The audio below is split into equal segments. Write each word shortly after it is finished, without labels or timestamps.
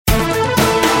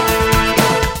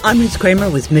I'm Ruth Kramer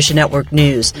with Mission Network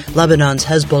News. Lebanon's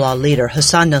Hezbollah leader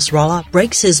Hassan Nasrallah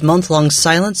breaks his month-long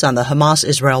silence on the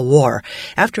Hamas-Israel war.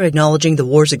 After acknowledging the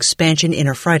war's expansion in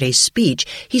a Friday speech,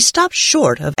 he stopped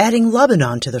short of adding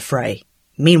Lebanon to the fray.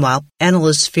 Meanwhile,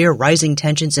 analysts fear rising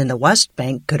tensions in the West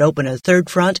Bank could open a third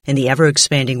front in the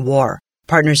ever-expanding war.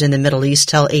 Partners in the Middle East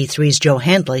tell A3's Joe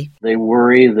Handley. They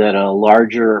worry that a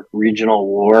larger regional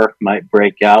war might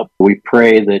break out. We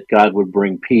pray that God would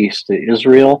bring peace to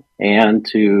Israel and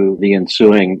to the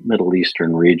ensuing Middle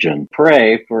Eastern region.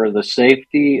 Pray for the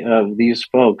safety of these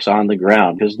folks on the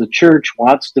ground, because the church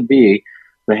wants to be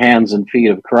the hands and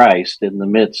feet of Christ in the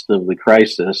midst of the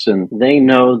crisis, and they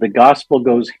know the gospel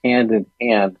goes hand in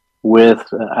hand with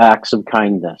acts of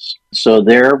kindness. So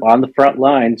they're on the front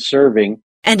line serving.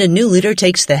 And a new leader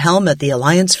takes the helm at the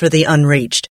Alliance for the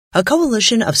Unreached. A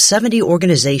coalition of 70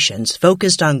 organizations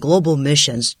focused on global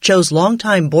missions chose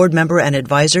longtime board member and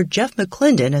advisor Jeff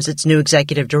McClendon as its new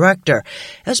executive director.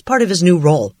 As part of his new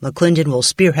role, McClendon will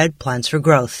spearhead plans for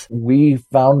growth. We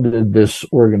founded this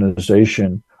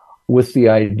organization with the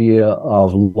idea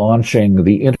of launching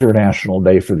the International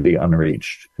Day for the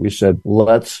Unreached. We said,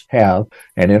 let's have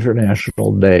an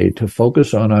international day to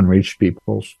focus on unreached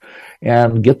peoples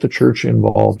and get the church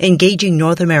involved. Engaging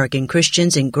North American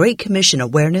Christians in Great Commission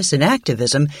awareness and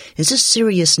activism is a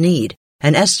serious need.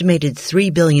 An estimated 3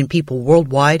 billion people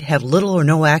worldwide have little or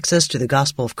no access to the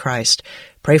gospel of Christ.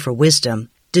 Pray for wisdom,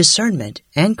 discernment,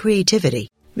 and creativity.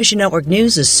 Mission Network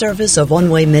News is service of One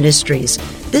Way Ministries.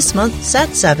 This month,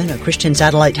 Sat7, a Christian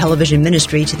satellite television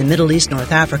ministry to the Middle East,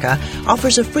 North Africa,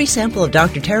 offers a free sample of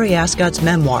Dr. Terry Ascott's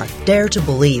memoir, Dare to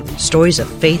Believe, Stories of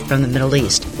Faith from the Middle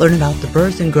East. Learn about the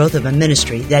birth and growth of a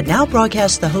ministry that now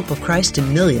broadcasts the hope of Christ to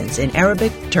millions in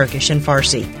Arabic, Turkish, and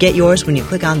Farsi. Get yours when you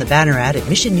click on the banner ad at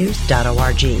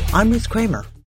missionnews.org. I'm Ruth Kramer.